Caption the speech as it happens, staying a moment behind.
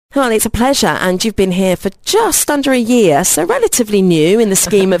Well, it's a pleasure, and you've been here for just under a year, so relatively new in the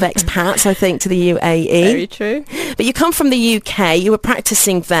scheme of expats, I think, to the UAE. Very true. But you come from the UK, you were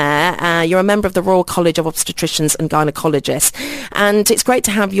practicing there, you're a member of the Royal College of Obstetricians and Gynecologist, and it's great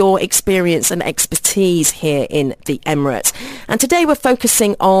to have your experience and expertise here in the Emirates. And today we're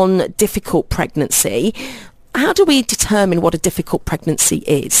focusing on difficult pregnancy. How do we determine what a difficult pregnancy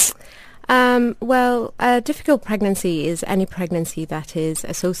is? Well, a difficult pregnancy is any pregnancy that is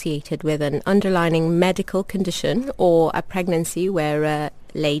associated with an underlying medical condition, or a pregnancy where a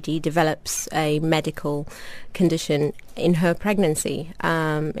lady develops a medical condition in her pregnancy.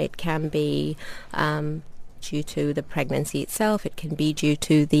 It can be due to the pregnancy itself. It can be due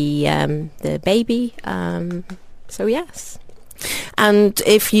to the baby. So yes. And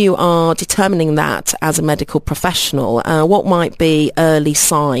if you are determining that as a medical professional, what might be early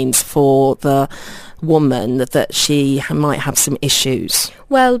signs for the woman that she might have some issues?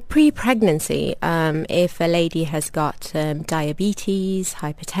 Well, pre-pregnancy, if a lady has got diabetes,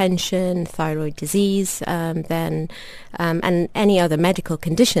 hypertension, thyroid disease, then and any other medical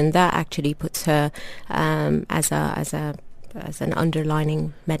condition, that actually puts her as an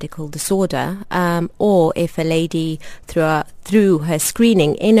underlying medical disorder, or if a lady through her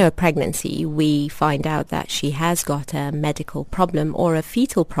screening in her pregnancy, we find out that she has got a medical problem or a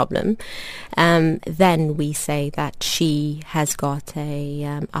fetal problem, then we say that she has got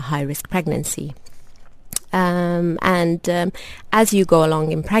a high-risk pregnancy. As you go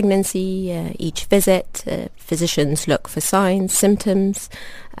along in pregnancy, each visit, physicians look for signs, symptoms,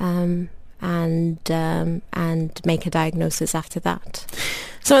 and make a diagnosis after that.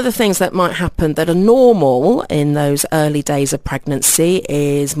 Some of the things that might happen that are normal in those early days of pregnancy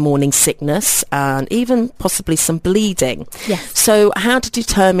is morning sickness and even possibly some bleeding. Yes. So how to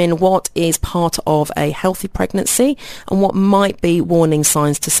determine what is part of a healthy pregnancy and what might be warning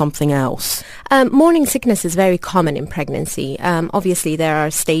signs to something else? Morning sickness is very common in pregnancy. Obviously, there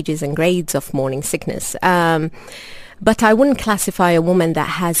are stages and grades of morning sickness. But I wouldn't classify a woman that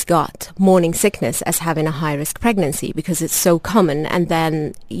has got morning sickness as having a high-risk pregnancy because it's so common. And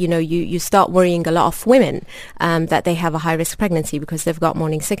then, you start worrying a lot of women that they have a high-risk pregnancy because they've got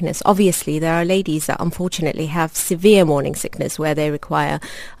morning sickness. Obviously, there are ladies that unfortunately have severe morning sickness where they require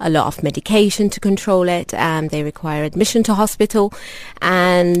a lot of medication to control it, and they require admission to hospital.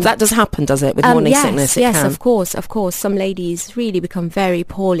 And that does happen, does it, with morning sickness? Yes, of course. Some ladies really become very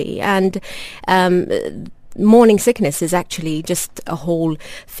poorly. And morning sickness is actually just a whole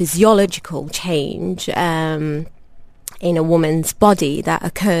physiological change in a woman's body that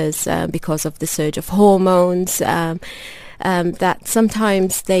occurs because of the surge of hormones, that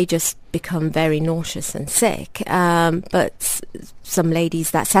sometimes they just become very nauseous and sick. But some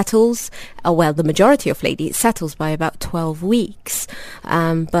ladies that settles, the majority of ladies, it settles by about 12 weeks.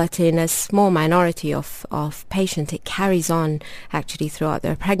 But in a small minority of patients, it carries on actually throughout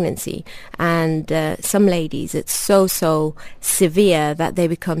their pregnancy. And some ladies, it's so severe that they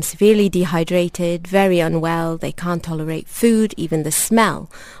become severely dehydrated, very unwell. They can't tolerate food. Even the smell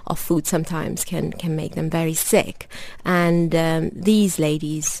of food sometimes can make them very sick. And these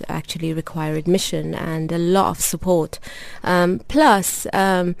ladies actually require admission and a lot of support. Plus,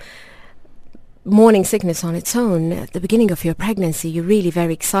 morning sickness on its own, at the beginning of your pregnancy, you're really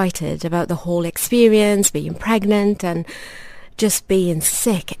very excited about the whole experience, being pregnant and just being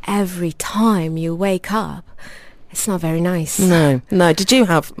sick every time you wake up. It's not very nice. No. Did you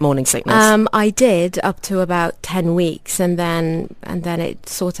have morning sickness? I did up to about 10 weeks, and then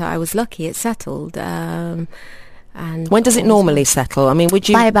it I was lucky, it settled. And when does it normally settle? I mean, would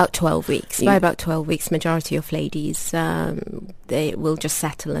you... By about 12 weeks. By about 12 weeks, majority of ladies, they will just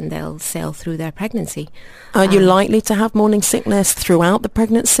settle and they'll sail through their pregnancy. Are you likely to have morning sickness throughout the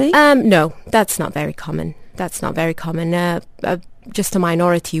pregnancy? No, that's not very common. Just a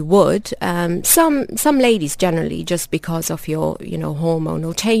minority would. Some ladies generally, just because of your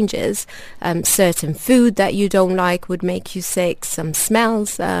hormonal changes, certain food that you don't like would make you sick. Some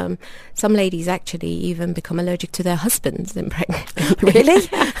smells. Some ladies actually even become allergic to their husbands in pregnancy. Really?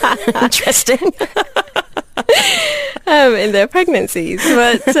 Interesting. In their pregnancies,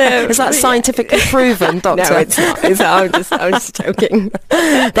 but is that scientifically proven, doctor? No, it's not. I'm just joking.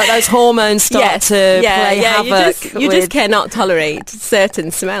 But those hormones start to play havoc. You just cannot tolerate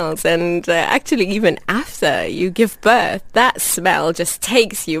certain smells, and actually, even after you give birth, that smell just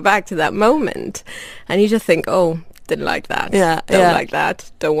takes you back to that moment, and you just think, oh, didn't like that. Don't like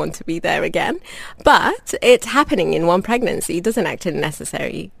that. Don't want to be there again. But it's happening in one pregnancy. It doesn't actually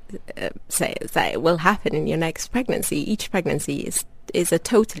necessarily say it will happen in your next pregnancy. Each pregnancy is is a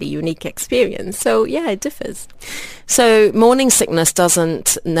totally unique experience. So yeah, it differs. So morning sickness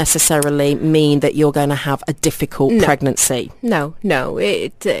doesn't necessarily mean that you're going to have a difficult pregnancy. No.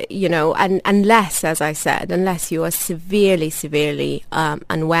 It and unless, as I said, unless you are severely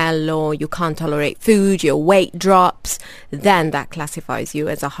unwell, or you can't tolerate food, your weight drops, then that classifies you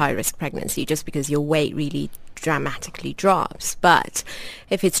as a high-risk pregnancy, just because your weight really dramatically drops. But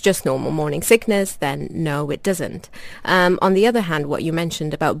if it's just normal morning sickness, then no, it doesn't. On the other hand, what you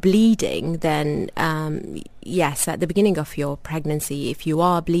mentioned about bleeding, then yes, at the beginning of your pregnancy, if you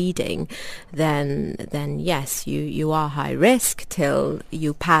are bleeding, then yes, you are high risk till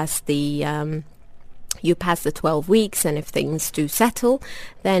you pass the 12 weeks, and if things do settle,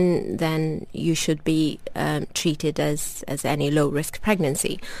 then you should be treated as any low-risk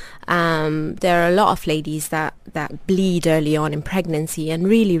pregnancy. There are a lot of ladies that bleed early on in pregnancy and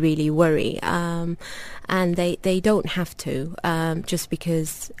really worry, and they don't have to, just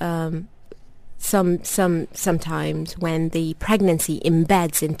because sometimes when the pregnancy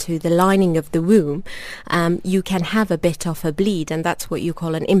embeds into the lining of the womb, you can have a bit of a bleed, and that's what you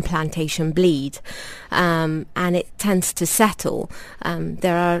call an implantation bleed, and it tends to settle.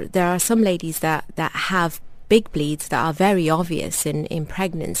 There are some ladies that have big bleeds that are very obvious in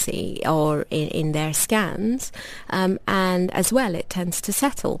pregnancy or in their scans, and as well it tends to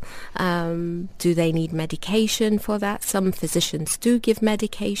settle. Do they need medication for that? Some physicians do give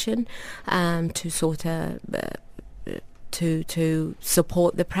medication to sort of to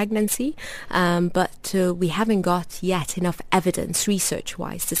support the pregnancy, but we haven't got yet enough evidence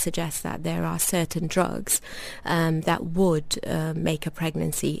research-wise to suggest that there are certain drugs that would make a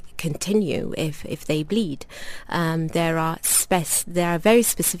pregnancy continue if they bleed. There are very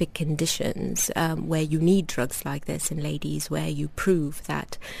specific conditions where you need drugs like this in ladies, where you prove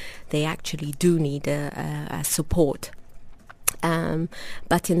that they actually do need a support.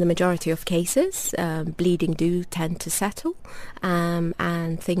 But in the majority of cases, bleeding do tend to settle,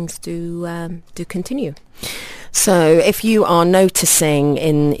 and things do continue. So if you are noticing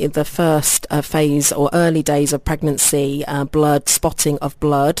in the first phase or early days of pregnancy spotting of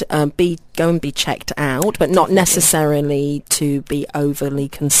blood, go and be checked out, but not necessarily to be overly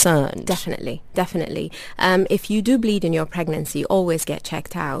concerned. Definitely. If you do bleed in your pregnancy, always get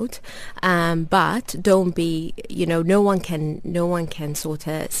checked out, but don't be, no one can sort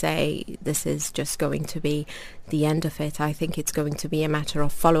of say this is just going to be the end of it. I think it's going to be a matter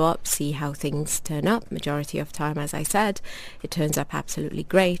of follow-up, see how things turn up. Majority of time, as I said, it turns up absolutely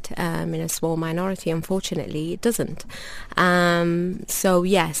great. In a small minority, unfortunately, it doesn't. So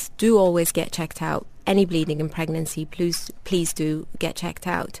yes, do always get checked out. Any bleeding in pregnancy, please do get checked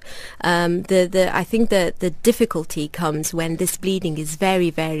out. I think the difficulty comes when this bleeding is very,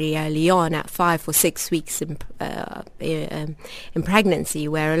 very early on, at 5 or 6 weeks in pregnancy,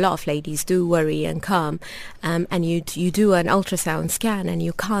 where a lot of ladies do worry and come, and you do an ultrasound scan and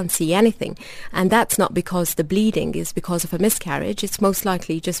you can't see anything, and that's not because the bleeding is because of a miscarriage. It's most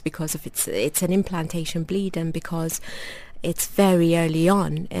likely just because of it's an implantation bleed, and because it's very early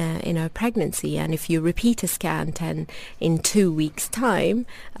on in her pregnancy. And if you repeat a scan in 2 weeks' time,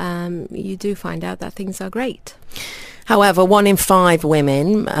 you do find out that things are great. However, 1 in 5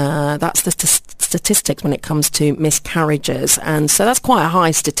 women, that's the statistics when it comes to miscarriages, and so that's quite a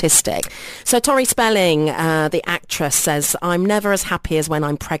high statistic. So Tori Spelling, the actress, says, "I'm never as happy as when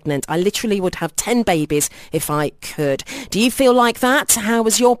I'm pregnant. I literally would have 10 babies if I could." Do you feel like that? How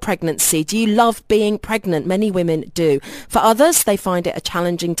was your pregnancy? Do you love being pregnant? Many women do. For others, they find it a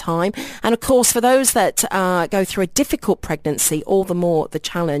challenging time, and of course for those that go through a difficult pregnancy, all the more the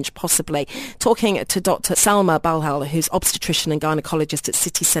challenge possibly. Talking to Dr Salma Ballal, who's obstetrician and gynecologist at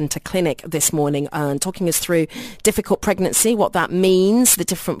City Centre Clinic this morning, and talking us through difficult pregnancy, what that means, the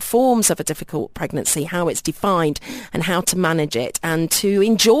different forms of a difficult pregnancy, how it's defined and how to manage it, and to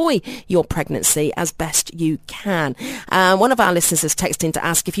enjoy your pregnancy as best you can. One of our listeners has texted in to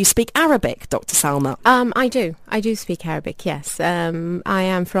ask if you speak Arabic, Dr Salma. I do speak Arabic, yes. I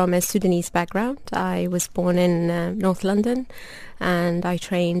am from a Sudanese background. I was born in North London, and I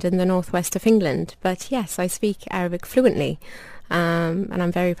trained in the northwest of England. But yes, I speak Arabic fluently, and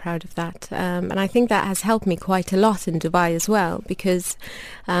I'm very proud of that. And I think that has helped me quite a lot in Dubai as well, because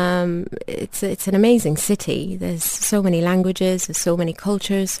it's an amazing city. There's so many languages, there's so many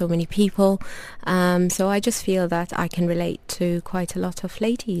cultures, so many people. So I just feel that I can relate to quite a lot of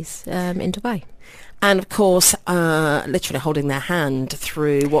ladies in Dubai. And of course, literally holding their hand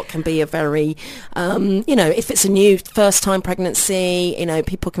through what can be a very, if it's a new first-time pregnancy,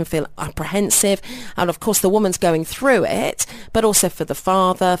 people can feel apprehensive. And of course, the woman's going through it, but also for the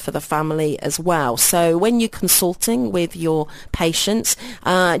father, for the family as well. So when you're consulting with your patients,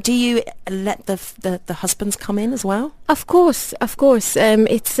 do you let the husbands come in as well? Of course.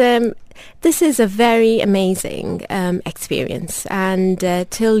 This is a very amazing experience, and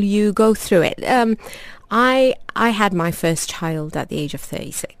till you go through it. I had my first child at the age of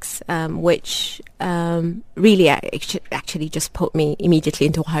 36, which really actually just put me immediately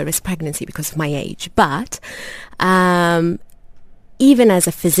into a high-risk pregnancy because of my age. But even as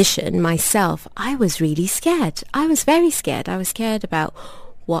a physician myself, I was really scared. I was very scared. I was scared about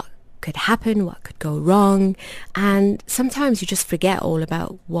what could happen, what could go wrong, and sometimes you just forget all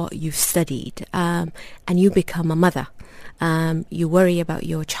about what you've studied, and you become a mother. You worry about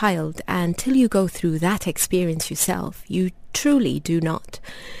your child, and till you go through that experience yourself, you truly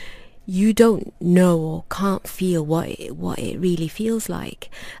you don't know or can't feel what it really feels like.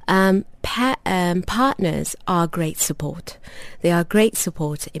 Partners are great support. They are great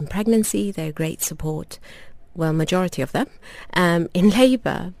support in pregnancy. They're great support, well, majority of them, in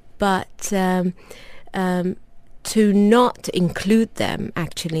labour. But to not include them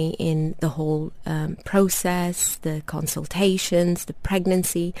actually in the whole process, the consultations, the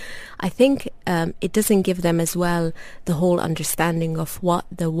pregnancy, I think it doesn't give them as well the whole understanding of what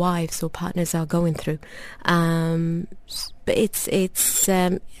the wives or partners are going through. But it's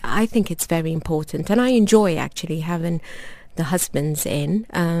I think it's very important, and I enjoy actually having the husbands in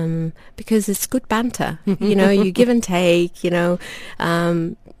because it's good banter. You give and take.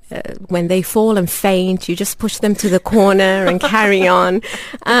 When they fall and faint, you just push them to the corner and carry on.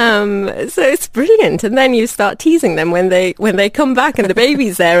 So it's brilliant. And then you start teasing them when they come back and the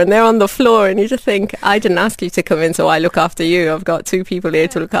baby's there and they're on the floor, and you just think, I didn't ask you to come in, so I look after you. I've got two people here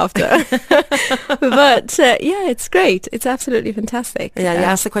to look after. But yeah, it's great. It's absolutely fantastic. Yeah, you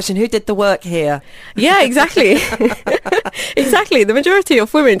ask the question, who did the work here? Yeah, exactly. Exactly. The majority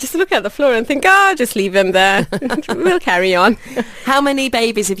of women just look at the floor and think, just leave them there. We'll carry on. How many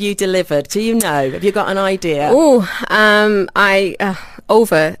babies have you delivered? Do you know? Have you got an idea? Oh,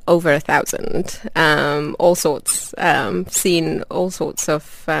 over 1,000. All sorts. Seen all sorts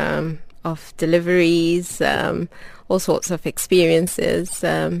of deliveries. All sorts of experiences.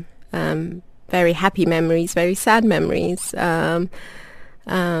 Very happy memories. Very sad memories.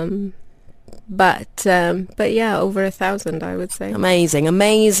 But yeah, over 1,000, I would say.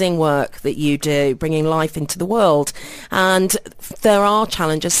 Amazing work that you do, bringing life into the world. And there are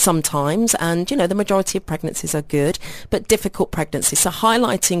challenges sometimes, and the majority of pregnancies are good, but difficult pregnancies. So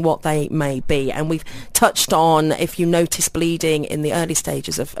highlighting what they may be, and we've touched on if you notice bleeding in the early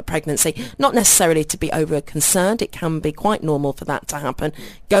stages of a pregnancy, not necessarily to be over concerned. It can be quite normal for that to happen.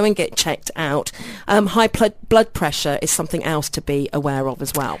 Go and get checked out. High blood pressure is something else to be aware of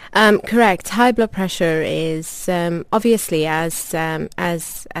as well. Correct. High blood pressure is obviously as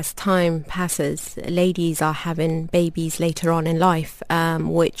time passes, ladies are having babies later on in life,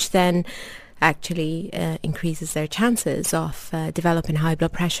 which then actually increases their chances of developing high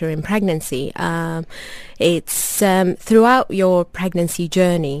blood pressure in pregnancy. It's throughout your pregnancy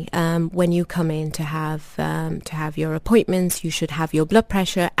journey, when you come in to have your appointments, you should have your blood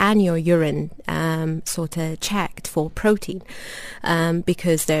pressure and your urine sort of checked for protein,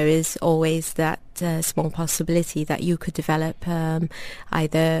 because there is always that small possibility that you could develop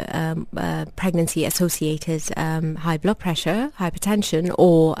either pregnancy-associated high blood pressure, hypertension,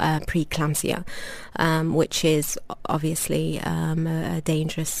 or preeclampsia, which is obviously a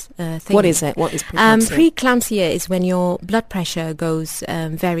dangerous thing. What is it? What is preeclampsia? Preeclampsia is when your blood pressure goes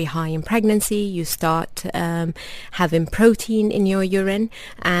very high in pregnancy. You start having protein in your urine,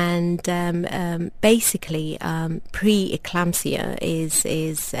 and basically preeclampsia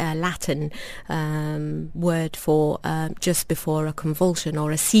is Latin word for just before a convulsion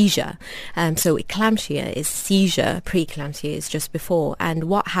or a seizure. So eclampsia is seizure, preeclampsia is just before. And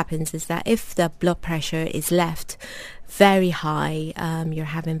what happens is that if the blood pressure is left very high, you're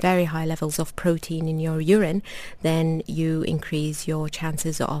having very high levels of protein in your urine, then you increase your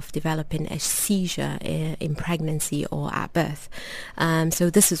chances of developing a seizure in pregnancy or at birth. So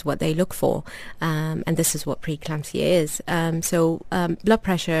this is what they look for, and this is what preeclampsia is. So blood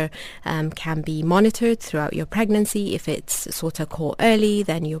pressure can be monitored throughout your pregnancy. If it's sort of caught early,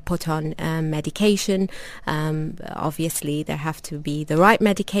 then you're put on medication. Obviously, there have to be the right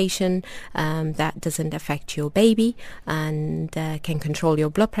medication that doesn't affect your baby. and can control your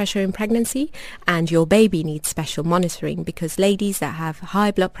blood pressure in pregnancy, and your baby needs special monitoring, because ladies that have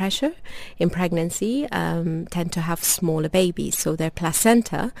high blood pressure in pregnancy tend to have smaller babies, so their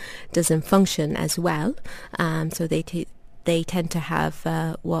placenta doesn't function as well, so they tend to have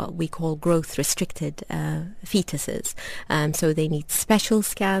what we call growth-restricted fetuses. So they need special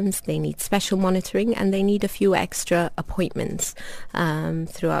scans, they need special monitoring, and they need a few extra appointments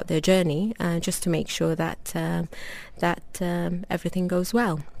throughout their journey just to make sure that everything goes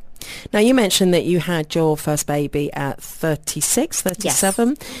well. Now, you mentioned that you had your first baby at 36,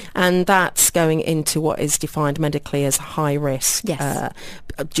 37, yes. And that's going into what is defined medically as high risk yes.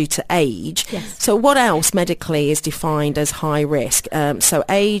 Due to age. Yes. So what else medically is defined as high risk? So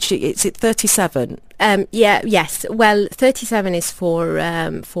age, is it 37? Yes. Well, 37 is for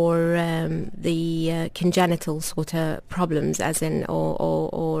the congenital sort of problems, as in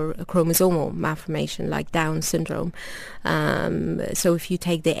or a chromosomal malformation like Down syndrome. So if you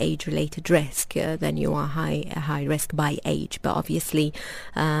take the age-related risk, then you are high risk by age. But obviously,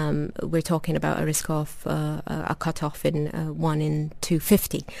 we're talking about a risk of a cutoff in 1 in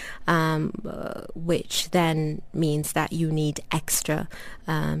 250, which then means that you need extra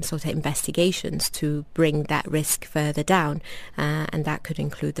sort of investigations to bring that risk further down, and that could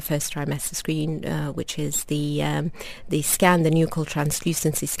include the first trimester screen, which is the scan, the nuchal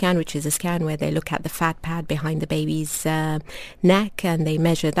translucency scan, which is a scan where they look at the fat pad behind the baby's neck, and they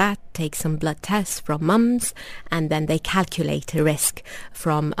measure that, take some blood tests from mums, and then they calculate a risk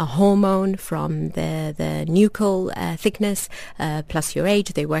from a hormone, from the nuchal thickness, plus your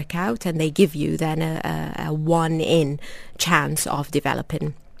age. They work out, and they give you then a 1 in chance of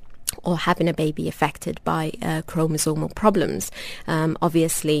developing or having a baby affected by chromosomal problems.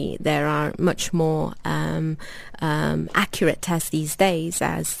 Obviously, there are much more accurate tests these days,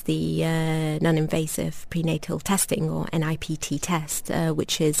 as the non-invasive prenatal testing, or NIPT test,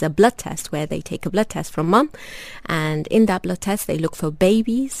 which is a blood test where they take a blood test from mum, and in that blood test they look for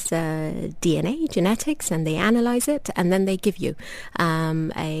baby's DNA, genetics, and they analyze it, and then they give you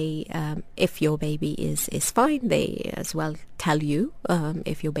if your baby is fine, they as well tell you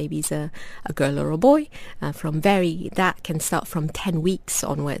if your baby's a girl or a boy. That can start from 10 weeks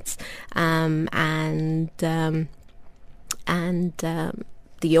onwards, and the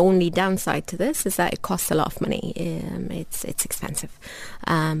only downside to this is that it costs a lot of money. It's expensive,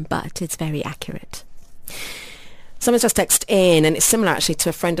 but it's very accurate. Someone's just texted in, and it's similar actually to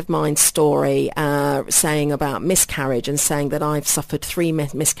a friend of mine's story, saying about miscarriage, and saying that I've suffered 3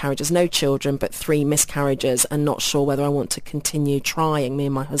 miscarriages, no children, but 3 miscarriages, and not sure whether I want to continue trying. Me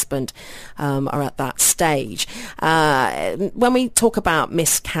and my husband are at that stage. When we talk about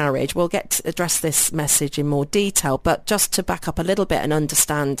miscarriage, we'll address this message in more detail, but just to back up a little bit and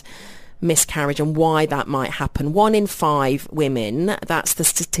understand miscarriage and why that might happen. 1 in 5 women, that's the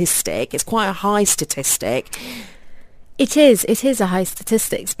statistic. It's quite a high statistic. It is a high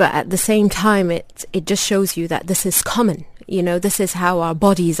statistics, but at the same time, it just shows you that this is common. You know, this is how our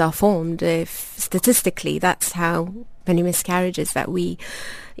bodies are formed. If statistically, that's how many miscarriages that we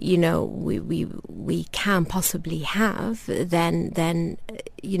can possibly have, then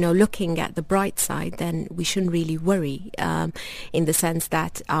looking at the bright side, then we shouldn't really worry, in the sense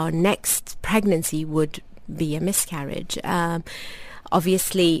that our next pregnancy would be a miscarriage.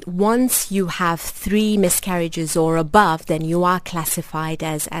 Obviously, once you have 3 miscarriages or above, then you are classified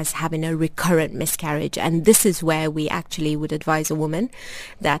as having a recurrent miscarriage. And this is where we actually would advise a woman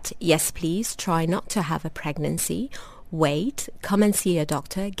that, yes, please try not to have a pregnancy. Wait, come and see a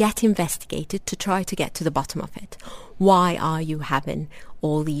doctor, get investigated to try to get to the bottom of it. Why are you having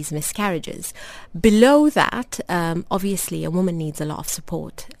all these miscarriages? Below that, obviously, a woman needs a lot of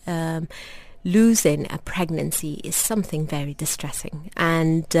support. Losing a pregnancy is something very distressing,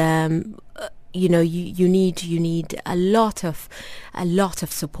 and you need a lot of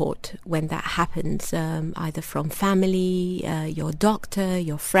support when that happens, either from family, your doctor,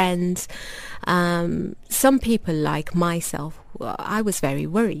 your friends. Some people, like myself, I was very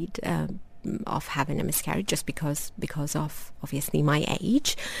worried of having a miscarriage just because of obviously my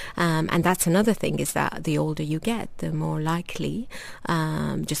age, and that's another thing, is that the older you get, the more likely,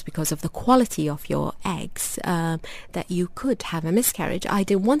 just because of the quality of your eggs, that you could have a miscarriage. I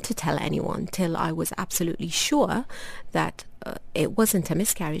didn't want to tell anyone till I was absolutely sure that it wasn't a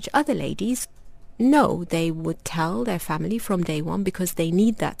miscarriage. Other ladies, no, they would tell their family from day one because they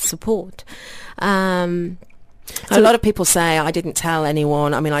need that support. A lot of people say, I didn't tell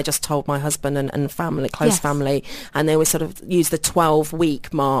anyone. I mean, I just told my husband and family, close family, and they would sort of use the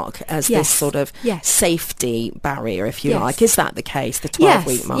 12-week mark as this sort of safety barrier, if you like. Is that the case, the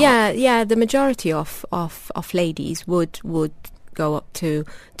 12-week mark? Yeah. The majority of ladies would go up to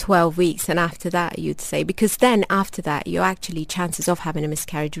 12 weeks, and after that you'd say, because then after that your actually chances of having a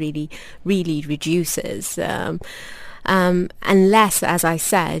miscarriage really reduces, unless, as I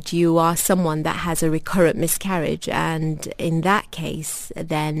said, you are someone that has a recurrent miscarriage, and in that case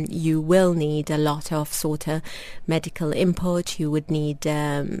then you will need a lot of sort of medical input. You would need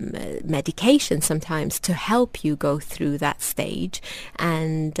medication sometimes to help you go through that stage,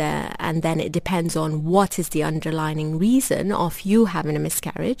 and then it depends on what is the underlying reason of you having a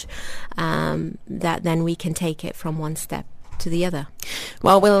miscarriage, that then we can take it from one step to the other.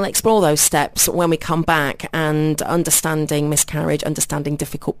 Well, we'll explore those steps when we come back, and understanding miscarriage, understanding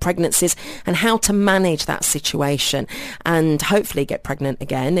difficult pregnancies, and how to manage that situation and hopefully get pregnant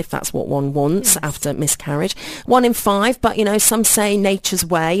again if that's what one wants after miscarriage. 1 in 5, but some say nature's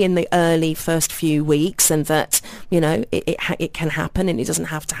way in the early first few weeks, and that it can happen, and it doesn't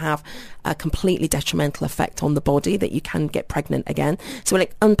have to have a completely detrimental effect on the body, that you can get pregnant again. So we'll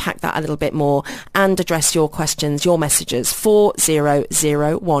unpack that a little bit more and address your questions, your messages.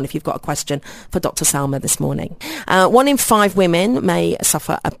 4001 if you've got a question for Dr. Salma this morning. 1 in 5 women may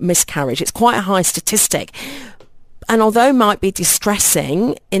suffer a miscarriage. It's quite a high statistic. And although it might be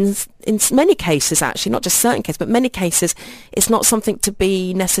distressing, in many cases, actually, not just certain cases, but many cases, it's not something to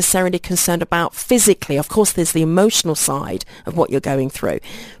be necessarily concerned about physically. Of course, there's the emotional side of what you're going through,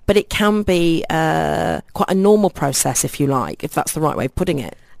 but it can be quite a normal process, if you like, if that's the right way of putting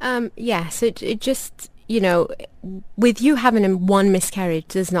it. Yes, it just... with you having one miscarriage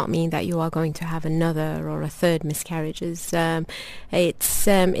does not mean that you are going to have another or a third miscarriages.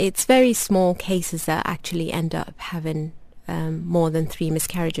 It's very small cases that actually end up having more than 3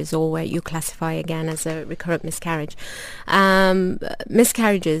 miscarriages, or where you classify again as a recurrent miscarriage.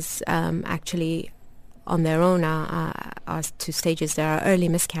 Miscarriages actually on their own are 2 stages. There are early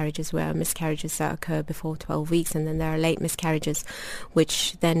miscarriages, where miscarriages that occur before 12 weeks, and then there are late miscarriages,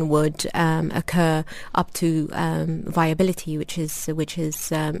 which then would occur up to viability, which is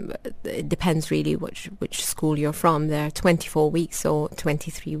it depends really which school you're from. There are 24 weeks or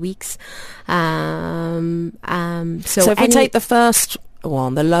 23 weeks. So if we take the first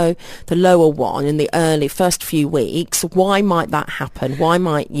one, the lower one, in the early first few weeks, why might that happen? Why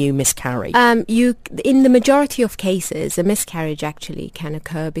might you miscarry? In the majority of cases, a miscarriage actually can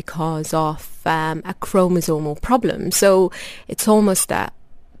occur because of a chromosomal problem. So it's almost that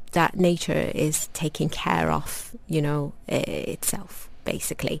nature is taking care of itself,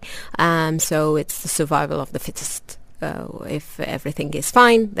 basically. So it's the survival of the fittest. If everything is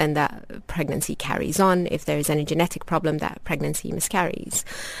fine, then that pregnancy carries on. If there is any genetic problem, that pregnancy miscarries.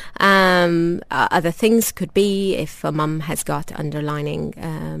 Other things could be if a mum has got underlying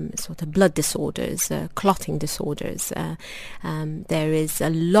sort of blood disorders, clotting disorders. There is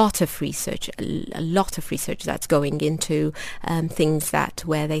a lot of research that's going into things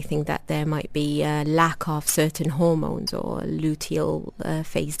where they think that there might be a lack of certain hormones or luteal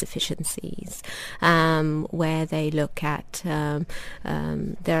phase deficiencies, where they look at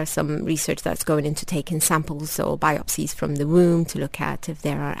there are some research that's going into taking samples or biopsies from the womb to look at if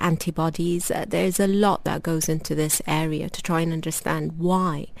there are antibodies. There's a lot that goes into this area to try and understand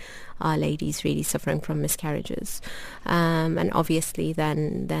why are ladies really suffering from miscarriages, and obviously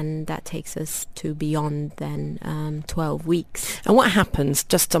then that takes us to beyond 12 weeks. And what happens,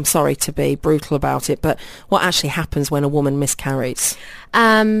 I'm sorry to be brutal about it, but what actually happens when a woman miscarries?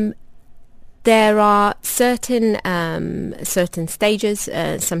 There are certain stages.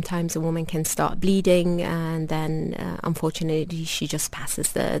 Sometimes a woman can start bleeding, and then unfortunately she just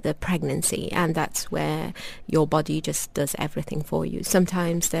passes the pregnancy, and that's where your body just does everything for you.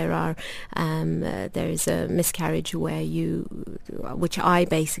 Sometimes there is a miscarriage which I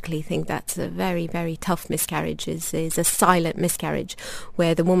basically think that's a very, very tough miscarriage, is a silent miscarriage,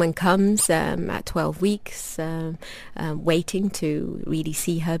 where the woman comes at 12 weeks waiting to really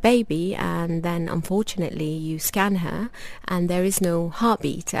see her baby, and then unfortunately you scan her and there is no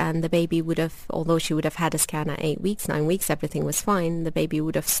heartbeat, and the baby would have, although she would have had a scan at 8 weeks, 9 weeks, everything was fine, the baby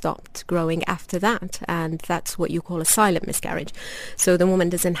would have stopped growing after that, and that's what you call a silent miscarriage. So the woman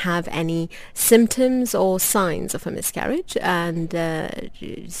doesn't have any symptoms or signs of a miscarriage, and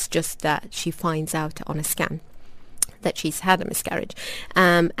it's just that she finds out on a scan that she's had a miscarriage.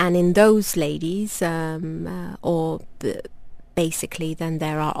 And in those ladies, or basically then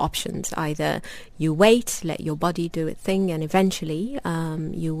there are options. Either you wait, let your body do its thing, and eventually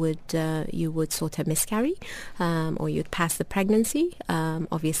you would sort of miscarry, or you'd pass the pregnancy.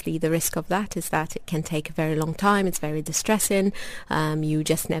 Obviously the risk of that is that it can take a very long time. It's very distressing. You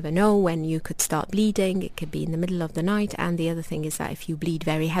just never know when you could start bleeding. It could be in the middle of the night. And the other thing is that if you bleed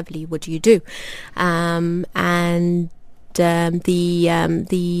very heavily, what do you do? And there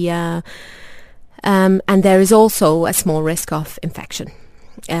is also a small risk of infection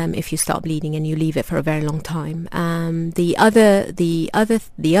if you start bleeding and you leave it for a very long time. The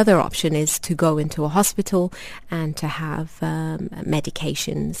other option is to go into a hospital and to have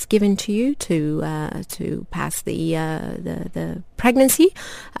medications given to you to pass the pregnancy,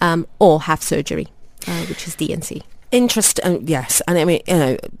 or have surgery, which is D&C. Interesting. Yes, and I mean,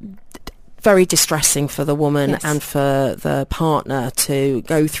 very distressing for the woman, yes, and for the partner to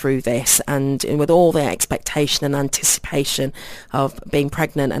go through this, and with all the expectation and anticipation of being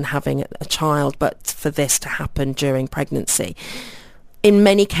pregnant and having a child, but for this to happen during pregnancy. In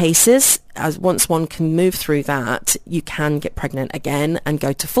many cases, as once one can move through that, you can get pregnant again and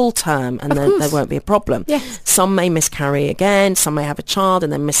go to full term, and then there won't be a problem. Yes. Some may miscarry again, some may have a child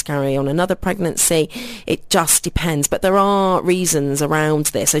and then miscarry on another pregnancy. It just depends. But there are reasons around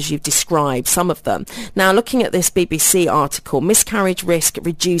this, as you've described, some of them. Now, looking at this BBC article, miscarriage risk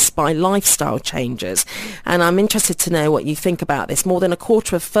reduced by lifestyle changes. And I'm interested to know what you think about this. More than a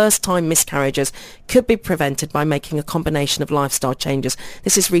quarter of first-time miscarriages could be prevented by making a combination of lifestyle changes.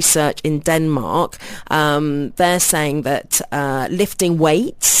 This is research in Denmark. They're saying that lifting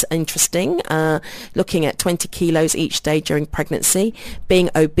weights, interesting, looking at 20 kilos each day during pregnancy, being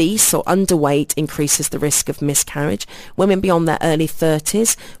obese or underweight increases the risk of miscarriage. Women beyond their early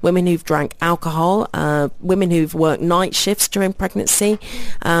 30s, women who've drank alcohol, women who've worked night shifts during pregnancy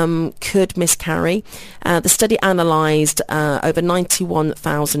could miscarry. The study analysed over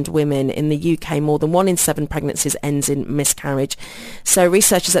 91,000 women in the UK. More than 1 in 7 pregnancies ends in miscarriage. So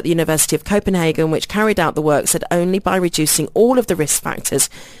researchers at the University of Copenhagen, which carried out the work, said only by reducing all of the risk factors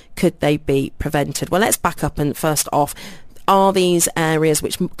could they be prevented. Well, let's back up, and first off, are these areas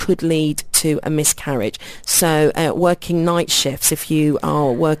which could lead to a miscarriage? So working night shifts, if you've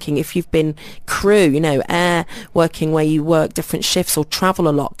been crew, air working where you work different shifts or travel a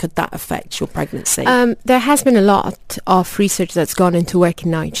lot, could that affect your pregnancy? There has been a lot of research that's gone into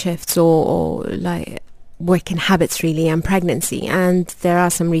working night shifts or like working habits really and pregnancy, and there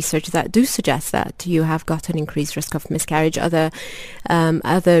are some research that do suggest that you have got an increased risk of miscarriage. Other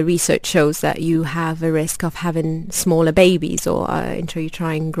research shows that you have a risk of having smaller babies or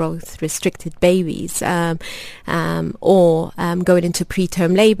intrauterine growth restricted babies, or going into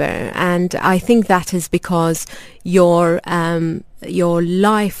preterm labor. And I think that is because your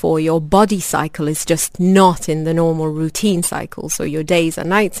life or your body cycle is just not in the normal routine cycle. So your days are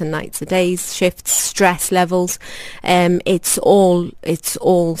nights and nights are days, shifts, stress levels, it's all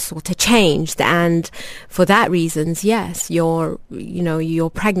sort of changed. And for that reasons, yes, your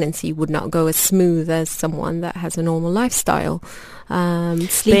pregnancy would not go as smooth as someone that has a normal lifestyle.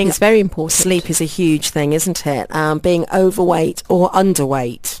 Sleep is very important. Sleep is a huge thing, isn't it? Being overweight or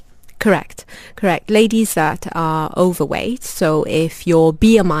underweight. Correct. Ladies that are overweight, so if your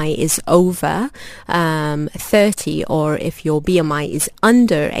BMI is over 30 or if your BMI is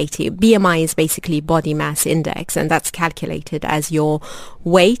under 80, BMI is basically body mass index, and that's calculated as your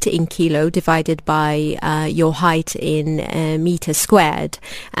weight in kilo divided by your height in meters squared,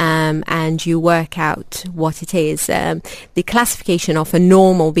 and you work out what it is. The classification of a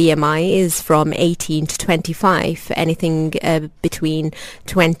normal BMI is from 18 to 25. Anything between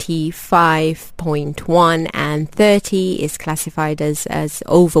 25.1 and 30 is classified as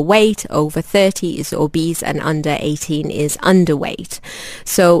overweight, over 30 is obese, and under 18 is underweight.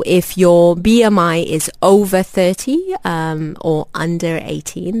 So if your BMI is over 30 or under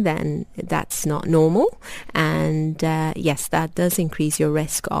 18, then that's not normal, and yes, that does increase your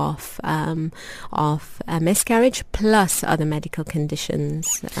risk of a miscarriage plus other medical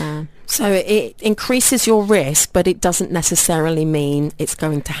conditions. So it increases your risk, but it doesn't necessarily mean it's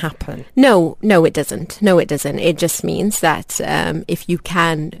going to happen. No, it doesn't. It just means that if you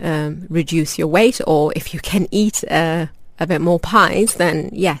can reduce your weight, or if you can eat a bit more pies, then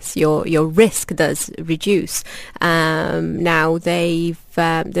yes, your risk does reduce. Now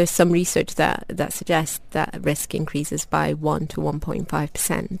there's some research that suggests that risk increases by 1 to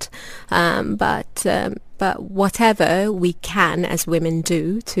 1.5%. But whatever we can as women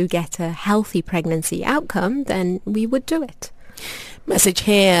do to get a healthy pregnancy outcome, then we would do it. Message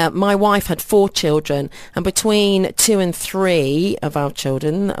here, my wife had 4 children, and between 2 and 3 of our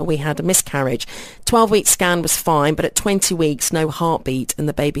children we had a miscarriage. 12-week scan was fine, but at 20 weeks no heartbeat and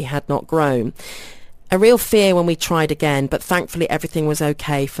the baby had not grown. A real fear when we tried again, but thankfully everything was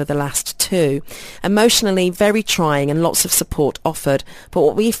okay for the last 2. Emotionally very trying and lots of support offered, but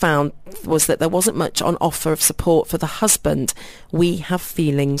what we found was that there wasn't much on offer of support for the husband. We have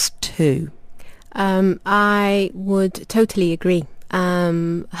feelings too. I would totally agree.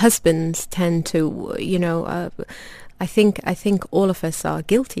 Husbands tend to, I think all of us are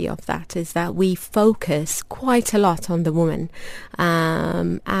guilty of that, is that we focus quite a lot on the woman,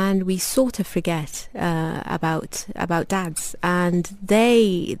 and we sort of forget about dads, and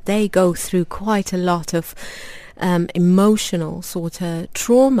they go through quite a lot of emotional sort of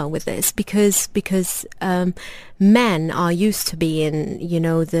trauma with this, because men are used to being,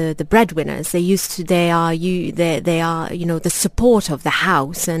 the breadwinners. They are the support of the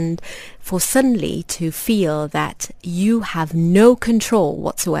house, and for suddenly to feel that you have no control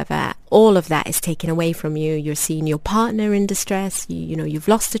whatsoever, all of that is taken away from you. You're seeing your partner in distress. You've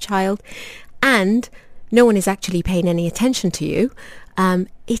lost a child, and no one is actually paying any attention to you.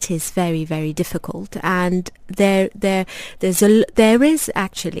 It is very, very difficult, and there is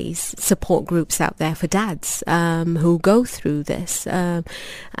actually support groups out there for dads who go through this, and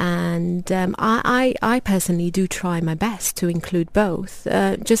I personally do try my best to include both,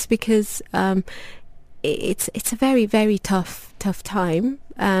 just because it's a very, very tough time,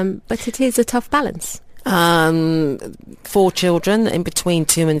 but it is a tough balance. 4 children in between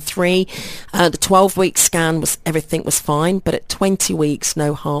 2 and 3. The 12-week scan everything was fine, but at 20 weeks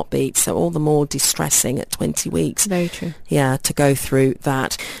no heartbeat, so all the more distressing at 20 weeks. Very true. Yeah, to go through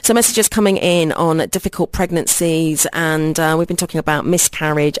that. So messages coming in on difficult pregnancies, and we've been talking about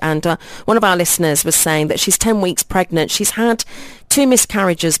miscarriage, and one of our listeners was saying that she's 10 weeks pregnant. She's had 2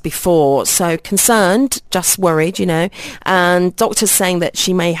 miscarriages before, so concerned, just worried, and doctors saying that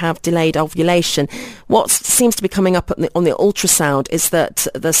she may have delayed ovulation. What seems to be coming up on the ultrasound is that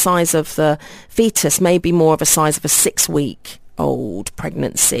the size of the fetus may be more of a size of a 6-week-old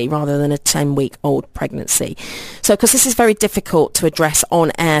pregnancy rather than a 10-week-old pregnancy. So, because this is very difficult to address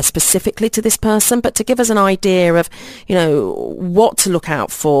on air specifically to this person, but to give us an idea of, what to look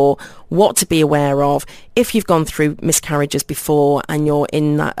out for, what to be aware of if you've gone through miscarriages before and you're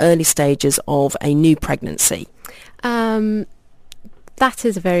in the early stages of a new pregnancy. That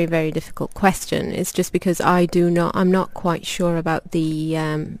is a very, very difficult question. It's just because I'm not quite sure about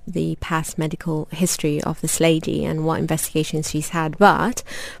the past medical history of this lady and what investigations she's had. But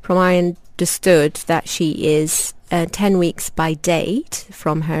from what I understood, that she is 10 weeks by date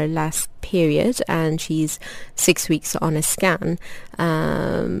from her last period, and she's 6 weeks on a scan.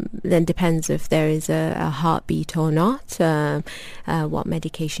 Then depends if there is a heartbeat or not, what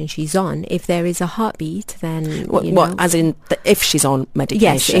medication she's on. If there is a heartbeat, then as in if she's on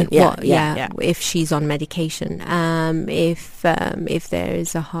medication? Yes, if she's on medication. If there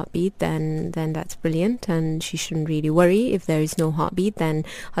is a heartbeat, then that's brilliant, and she shouldn't really worry. If there is no heartbeat, then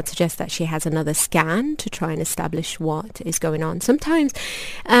I'd suggest that she has another scan to try and establish what is going on. Sometimes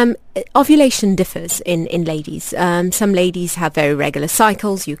ovulation differs in ladies. Some ladies have very regular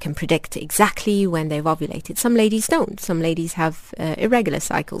cycles. You can predict exactly when they've ovulated. Some ladies don't. Some ladies have irregular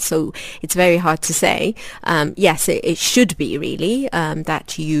cycles. So it's very hard to say. Yes, it should be really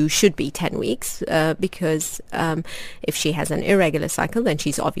that you should be 10 weeks because if she has an irregular cycle, then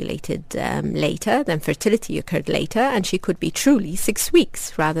she's ovulated later, then fertility occurred later, and she could be truly 6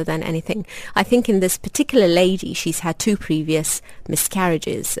 weeks rather than anything. I think in this particular lady, she's had 2 previous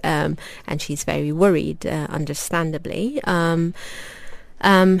miscarriages, and she's very worried, understandably.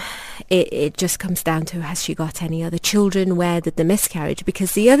 It just comes down to, has she got any other children? Where did the miscarriage?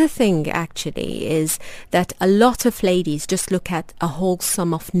 Because the other thing actually is that a lot of ladies just look at a whole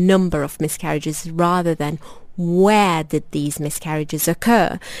sum of number of miscarriages rather than where did these miscarriages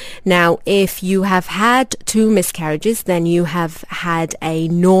occur. Now, if you have had 2 miscarriages, then you have had a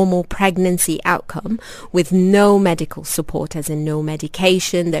normal pregnancy outcome with no medical support, as in no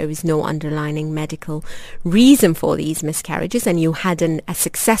medication. There is no underlying medical reason for these miscarriages, and you had a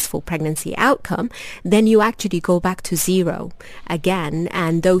successful pregnancy outcome, then you actually go back to 0 again,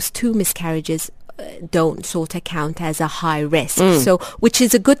 and those 2 miscarriages don't sort of count as a high risk. So, which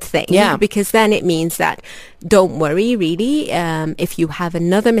is a good thing, because then it means that don't worry really. If you have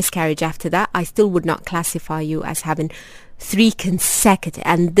another miscarriage after that, I still would not classify you as having 3 consecutive,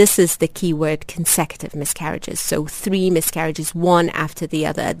 and this is the key word, consecutive miscarriages. So 3 miscarriages, one after the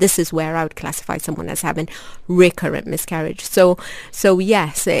other. This is where I would classify someone as having recurrent miscarriage. So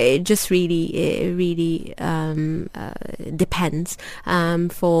yes, it just really depends.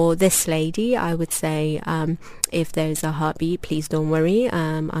 For this lady, I would say, if there's a heartbeat, please don't worry.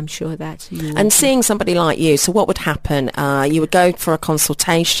 I'm sure that you... And seeing somebody like you, so what would happen? You would go for a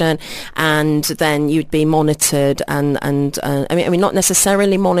consultation, and then you'd be monitored, and I mean, not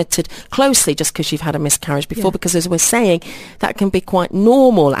necessarily monitored closely just because you've had a miscarriage before, because as we're saying, that can be quite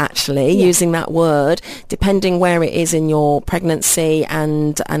normal, actually, using that word, depending where it is in your pregnancy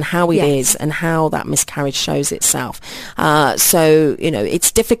and how it is and how that miscarriage shows itself. So,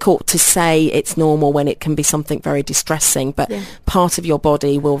 it's difficult to say it's normal when it can be something very distressing, but part of your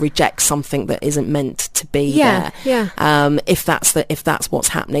body will reject something that isn't meant to be there. If that's what's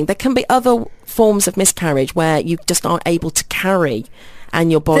happening. There can be other forms of miscarriage where you just aren't able to carry,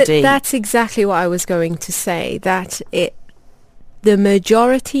 and your body... That's exactly what I was going to say, that the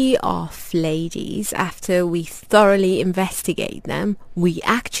majority of ladies, after we thoroughly investigate them, we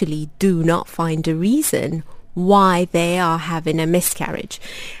actually do not find a reason why they are having a miscarriage.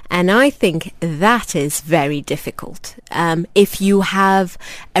 And I think that is very difficult. If you have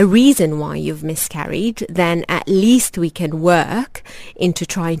a reason why you've miscarried, then at least we can work into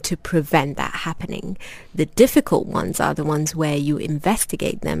trying to prevent that happening. The difficult ones are the ones where you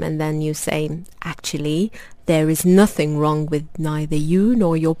investigate them and then you say, actually, there is nothing wrong with neither you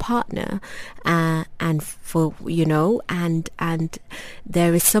nor your partner, and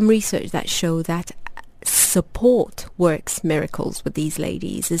there is some research that show that support works miracles with these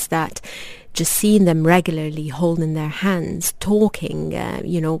ladies. Is that just seeing them regularly, holding their hands, talking,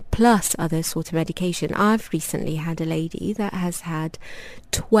 plus other sort of medication. I've recently had a lady that has had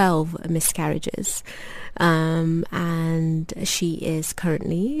 12 miscarriages, and she is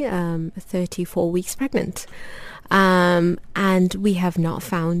currently 34 weeks pregnant. And we have not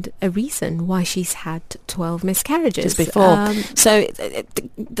found a reason why she's had 12 miscarriages. Just before. So,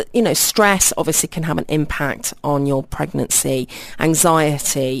 stress obviously can have an impact on your pregnancy,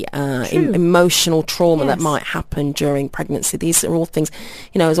 anxiety, emotional trauma that might happen during pregnancy. These are all things,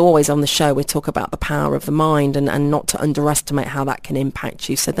 as always on the show, we talk about the power of the mind and not to underestimate how that can impact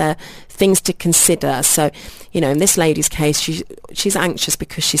you. So they're things to consider. So, in this lady's case, she's anxious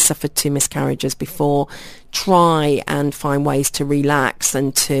because she suffered 2 miscarriages before. Try and find ways to relax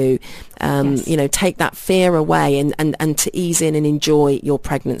and to, take that fear away and to ease in and enjoy your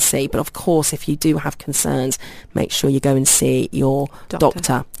pregnancy. But of course, if you do have concerns, make sure you go and see your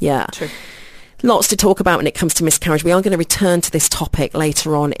doctor. Yeah. True. Lots to talk about when it comes to miscarriage. We are going to return to this topic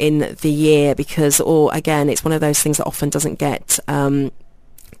later on in the year because, again, it's one of those things that often doesn't get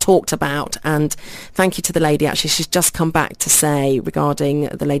talked about. And thank you to the lady. Actually, she's just come back to say, regarding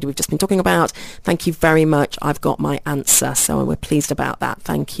the lady we've just been talking about, thank you very much, I've got my answer. So we're pleased about that.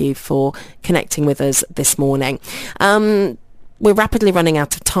 Thank you for connecting with us this morning. We're rapidly running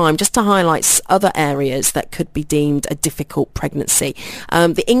out of time. Just to highlight other areas that could be deemed a difficult pregnancy.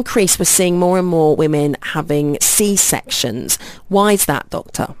 The increase, we're seeing more and more women having C-sections. Why is that,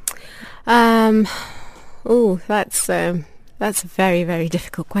 Doctor? That's a very, very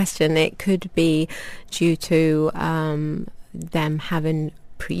difficult question. It could be due to them having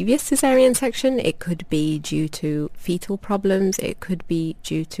previous cesarean section. It could be due to fetal problems. It could be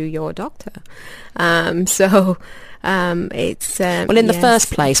due to your doctor. It's... well, in the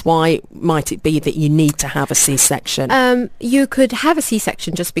first place, why might it be that you need to have a C-section? You could have a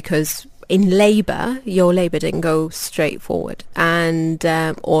C-section just because in labour, your labour didn't go straight forward, and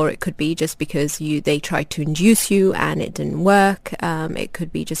or it could be just because they tried to induce you and it didn't work. It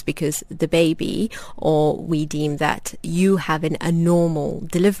could be just because the baby, or we deem that you having a normal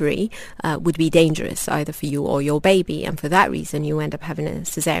delivery would be dangerous either for you or your baby, and for that reason you end up having a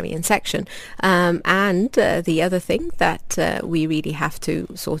cesarean section. And the other thing that we really have to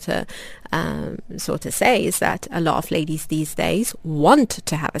sort of say is that a lot of ladies these days want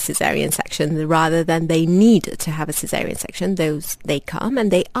to have a cesarean section rather than they need to have a cesarean section. They come and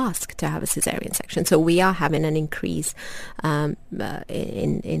they ask to have a cesarean section. So we are having an increase in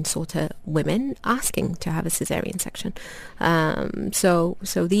sort of women asking to have a cesarean section. So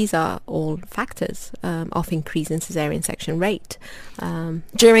these are all factors of increase in cesarean section rate.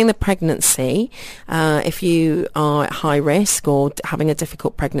 During the pregnancy, if you are at high risk or having a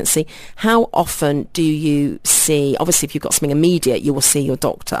difficult pregnancy, how often do you see, obviously if you've got something immediate, you will see your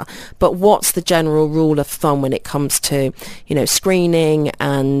doctor, but what's the general rule of thumb when it comes to, screening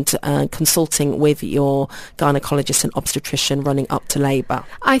and consulting with your gynecologist and obstetrician running up to labour?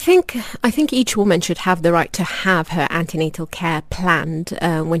 I think each woman should have the right to have her antenatal care planned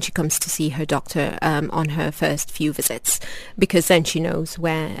when she comes to see her doctor on her first few visits, because then she knows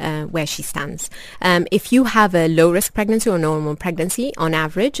where she stands. If you have a low-risk pregnancy or normal pregnancy, on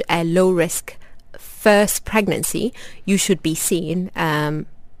average, a low-risk first pregnancy, you should be seen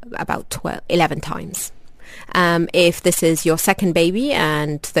about 11 times. If this is your second baby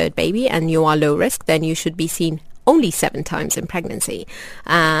and third baby and you are low risk, then you should be seen only 7 times in pregnancy.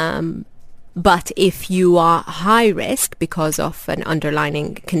 But if you are high risk because of an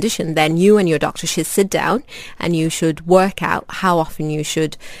underlying condition, then you and your doctor should sit down and you should work out how often you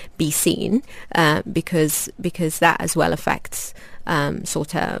should be seen, because that as well affects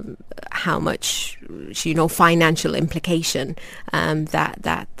sort of how much financial implication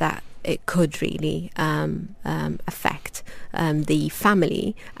that it could really affect the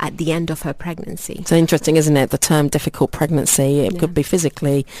family at the end of her pregnancy. It's interesting, isn't it? The term difficult pregnancy, it could be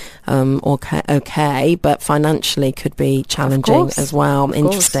physically okay, but financially could be challenging as well.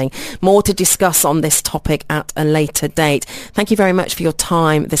 Interesting. More to discuss on this topic at a later date. Thank you very much for your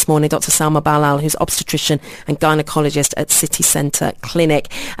time this morning, Dr Salma Ballal, who's obstetrician and gynecologist at City Centre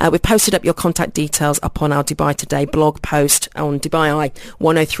Clinic. We've posted up your contact details up on our Dubai Today blog post on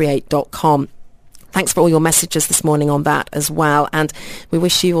Dubai1038.com. Thanks for all your messages this morning on that as well, and we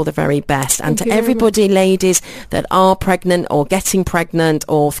wish you all the very best. And to everybody, ladies, that are pregnant or getting pregnant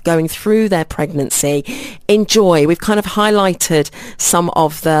or going through their pregnancy, enjoy. We've kind of highlighted some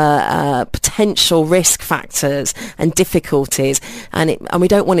of the potential risk factors and difficulties, and we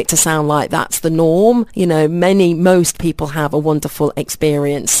don't want it to sound like that's the norm. Most people have a wonderful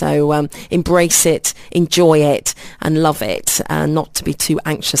experience, so embrace it, enjoy it, and love it, and not to be too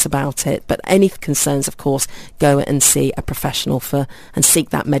anxious about it. But any concerns, of course, go and see a professional and seek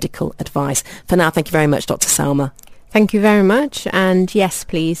that medical advice. For now, thank you very much, Dr. Salma. Thank you very much. And yes,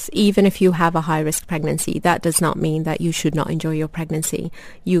 please, even if you have a high-risk pregnancy, that does not mean that you should not enjoy your pregnancy.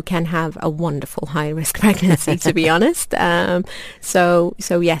 You can have a wonderful high-risk pregnancy, to be honest. So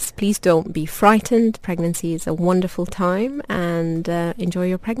yes, please don't be frightened. Pregnancy is a wonderful time, and enjoy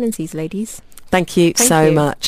your pregnancies, ladies. Thank you so much.